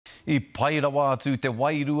I pai rawa atu te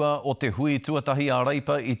wairua o te hui tuatahi a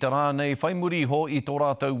reipa I te rānei whaimuri ho I tō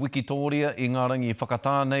rātou Wikitoria I ngā rangi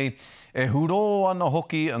whakatānei. E huro ana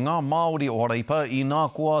hoki ngā Māori o reipa I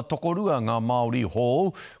nā kua tokorua ngā Māori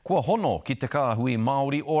hou, kua hono ki te kāhui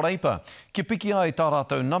Māori o reipa. Ki piki ai tā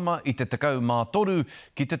rātou nama I te 13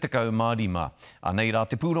 ki te 15. Anei rā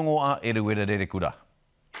te pūrongo a Eruera Rerekura.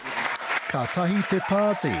 Ka tahi te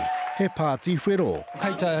pāti. He pāti whero.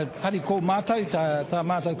 Kei tā hari ko mātou, tā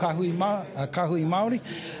mātou kāhui Māori.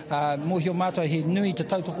 Mōhio mātou he nui te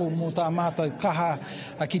tautoko mō tā mātou kaha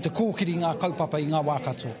ki te kōkiri ngā kaupapa I ngā wā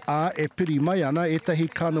katoa. E piri mai ana e tahi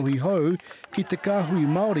kanohi hou ki te kāhui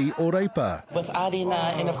Māori o reipa. With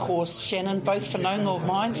Arena and of course Shannon, both whanaunga of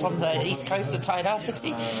mine from the east coast, the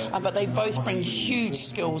Tairāwhiti, but they both bring huge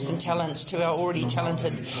skills and talents to our already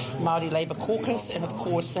talented Māori Labour caucus, and of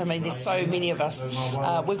course, I mean, there's so many of us.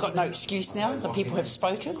 We've got no excuse now. The people have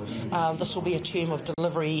spoken. This will be a term of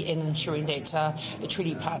delivery in ensuring that the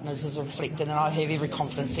treaty partners is reflected, and I have every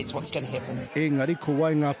confidence that's what's going to happen. Engari, ko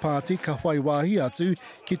wai ngā pāti ka whai wāhi atu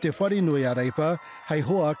ki te wharenui a reipa, hei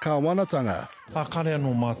hoa ka wanatanga. Ka kare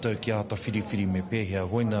anō mātou ki ata whiriwhiri me pēhea,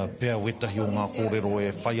 hoina pēa wetahi o ngā kōrero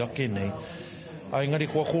e whai ake nei. Engari,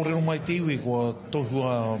 kua kōrero mai te iwi, kua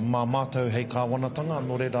tohua mā mātou hei ka wanatanga,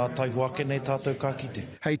 nō reira taihu ake nei tātou ka kite.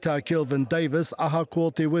 Hei tā Kelvin Davis, aha ko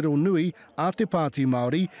te wero nui a te pāti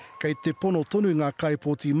Māori, kei te pono tonu ngā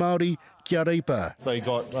kaipōti Māori kia reipa. They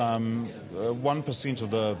got 1%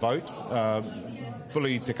 of the vote.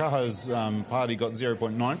 Billy Te Kaha's party got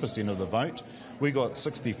 0.9% of the vote. We got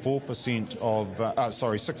 64% of,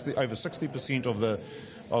 over 60% of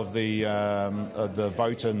the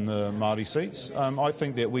vote in the Māori seats. I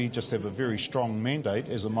think that we just have a very strong mandate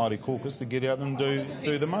as a Māori caucus to get out and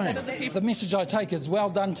do the main. The message I take is well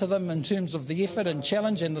done to them in terms of the effort and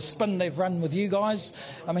challenge and the spin they've run with you guys.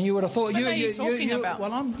 I mean, you would have thought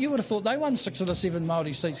you would have thought they won 6 of the 7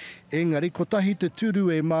 Māori seats. Engari, ko tahi te turu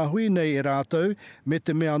e māhui nei e rātou, me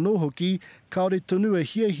te mea nōhoki, kaore tonu e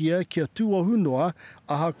hia kia tūohu noa,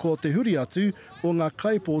 aha ko te huri atu o ngā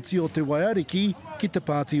kaipōti o te Waiariki ki te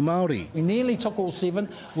Pāti Māori. We nearly took all 7.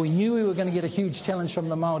 We knew we were going to get a huge challenge from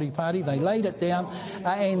the Māori Party. They laid it down,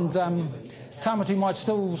 and Tamati might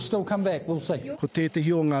still come back. We'll see. Ko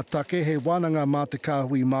tētahi o ngā take he wānanga mā te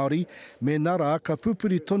kāhui Māori, me nara ka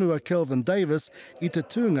pupuri tonu a Kelvin Davis I te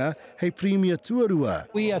tūnga hei Premier Tuarua.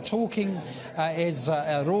 We are talking as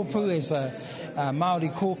a rōpū, as a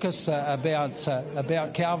Māori caucus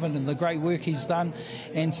about Calvin and the great work he's done,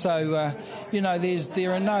 and so you know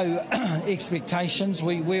there are no expectations.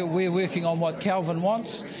 We're working on what Calvin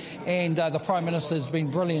wants, and the Prime Minister has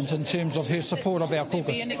been brilliant in terms of her support of our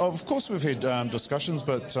caucus. Of course we've had discussions,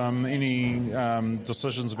 but any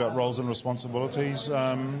decisions about roles and responsibilities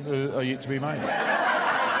are yet to be made.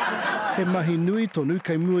 He mahi nui tonu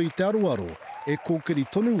kei mua I te aroaro. E kōkiri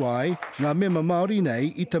tonu ai ngā mema Māori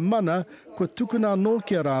nei I te mana kua tukuna nō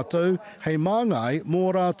kia rātou hei māngai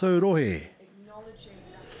mō rātou rohe.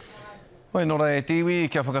 Wai nora e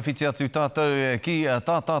tiwi, kia whakawhiti atu tātou ki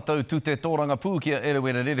tātou tu te tōranga pū kia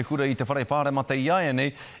Eruera Rerekura I te wharepāre mate I aia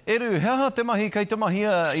nei. Eru, hea te mahi kei te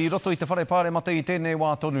mahia I roto I te wharepāre mate I tēnei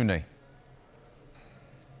wā tonu nei?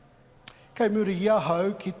 Kei muri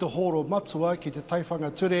iahau ki te horo matua, ki te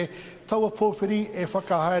taiwhanga ture, taua pōwhiri e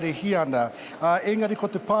whakahaere hi ana. Engari ko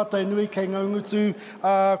te pātai nui kei ngaungutu,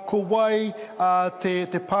 ko wai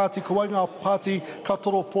te pāti, ko wai ngā pāti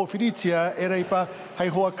katoro pōwhiritia e reipa hei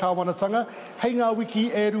hoa kāwanatanga. Hei ngā wiki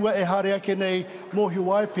e rua e hare ake nei mōhi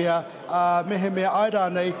waipea, mehe mea aira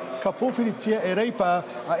nei, ka pōwhiritia e reipa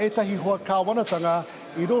etahi hoa kāwanatanga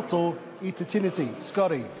I roto I te tiniti.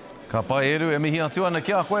 Scotty. Ka pai Eru e mihi atu ana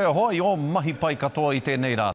ki a koe hoa I o mahi pai katoa I tēnei rā.